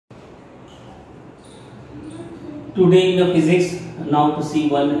Today in the physics, now to see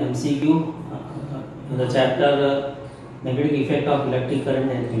one MCQ, the chapter magnetic effect of electric current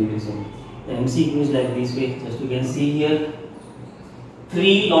and magnetism. The MCQ is like this way, just you can see here.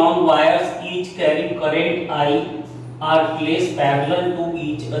 Three long wires each carrying current I are placed parallel to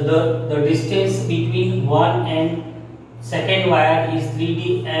each other. The distance between one and second wire is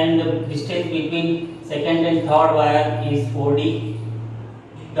 3D and the distance between second and third wire is 4D.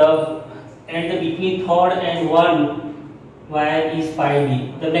 Between third and one wire is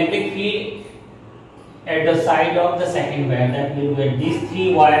 5D. The magnetic field at the side of the second wire, that will be these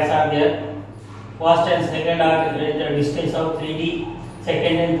three wires are there. First and second are at the distance of 3D.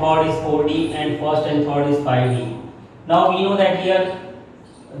 Second and third is 4D and first and third is 5D. Now we know that here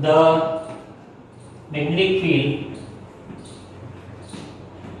the magnetic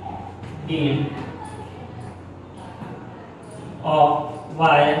field of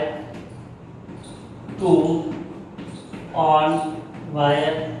wire 2 on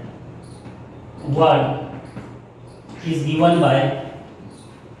wire 1 is given by,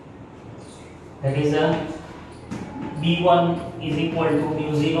 that is a B1 is equal to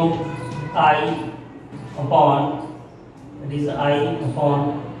mu 0 I upon, that is I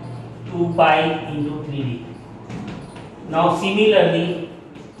upon 2 pi into 3D. Now similarly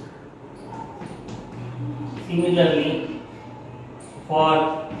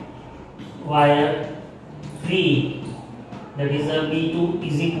for wire 3, that is a B2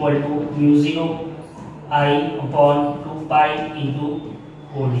 is equal to mu 0 I upon 2 pi into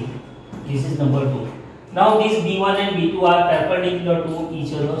 4D. This is number 2. Now these B1 and B2 are perpendicular to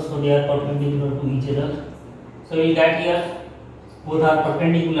each other, so they are perpendicular to each other. So we get here both are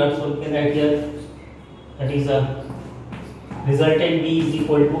perpendicular, so we can write here that is a resultant B is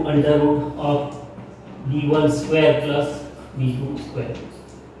equal to under root of B1 square plus B2 square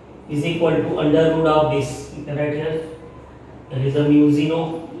is equal to under root of this. We can write here that is a mu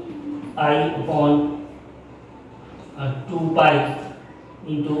 0 I upon 2 pi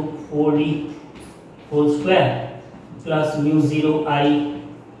into 4D whole square plus mu 0 I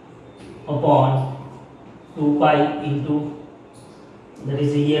upon 2 pi into, that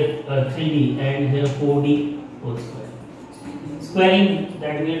is here 3D and here 4D whole square. Squaring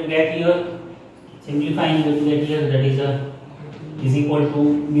that we will get here, simplifying we will get here, that is equal to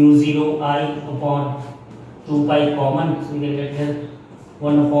mu 0 I upon 2 pi common, so we can get here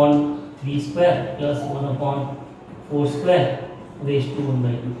 1 upon 3 square plus 1 upon 4 square raised to 1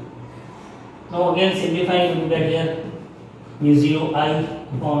 by 2. Now again simplifying we will get here mu 0 I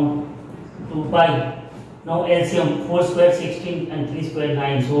upon 2 pi. Now LCM 4 square 16 and 3 square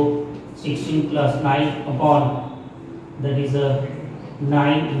 9, so 16 plus 9 upon, that is a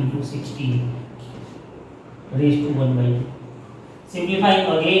 9 into 16 raised to 1 by 2. Simplifying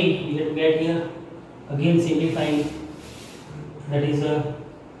again we will get here, again simplifying, that is a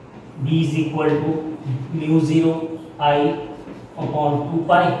B is equal to mu 0 I upon 2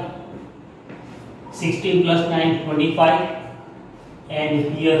 pi. 16 plus 9 25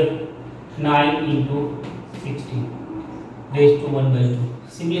 and here 9 into 16 raised to 1 by 2.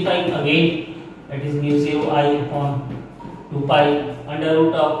 Simplifying again, that is mu 0 I upon 2 pi, under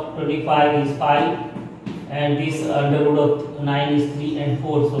root of 25 is 5 and this under root of 9 is 3 and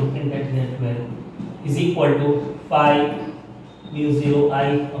 4, so we can get here 12 is equal to 5 mu 0 I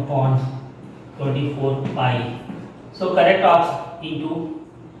upon 24 pi. So correct option into,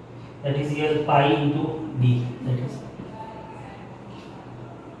 that is here pi into D, that is.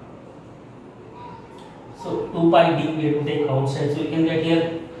 So 2 pi D we have to take outside, so we can get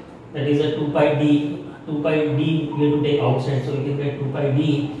here, that is a 2 pi D. 2 pi D we have to take outside, so we can get 2 pi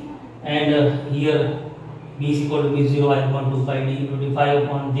D and here B is equal to mu 0 I upon 2 pi D 25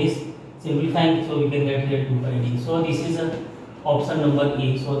 upon this. Simplifying, so we can get here 2 pi D. So this is a option number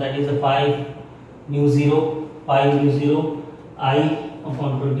A. So that is a 5 mu 0 pi mu 0 I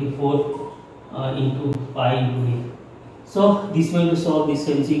upon 24 into pi into D. So this way to solve this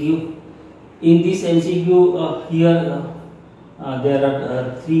MCQ. In this MCQ here there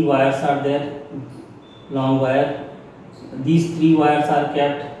are 3 wires are there, long wire. These 3 wires are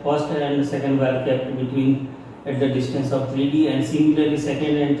kept, first and second wire kept between at the distance of 3D, and similarly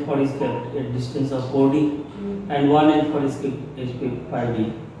second and third is kept at distance of 4D and 1 and 3rd is kept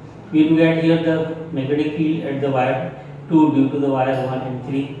 5D. We will get here the magnetic field at the wire 2 due to the wire 1 and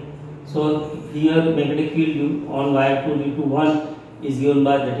 3. So here magnetic field on wire 2 due to 1 is given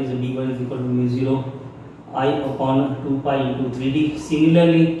by, that is a B1 is equal to mu 0 I upon 2 pi into 3D.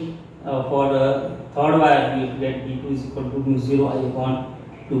 Similarly for the third wire we will get B2 is equal to mu 0 I upon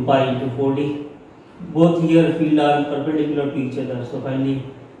 2 pi into 4D. Both here field are perpendicular to each other, so finally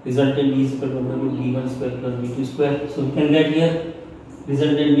resultant d is equal to d1 square plus d2 square. So we can get here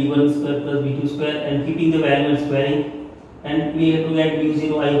resultant d1 square plus d2 square, and keeping the value and squaring, and we have to get mu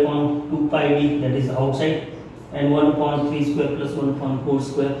 0 I upon 2 pi d, that is outside, and 1 upon 3 square plus 1 upon 4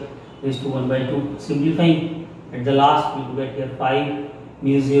 square raised to 1 by 2. Simplifying, at the last we get here 5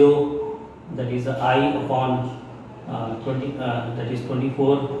 mu 0, that is I upon 20, that is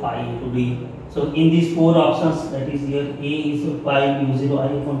 24 pi into d. So in these four options, that is here A is 5 mu 0 I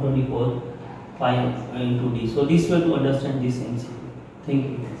upon 24 pi into d. So this way to understand this MCQ. Thank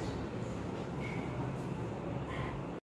you.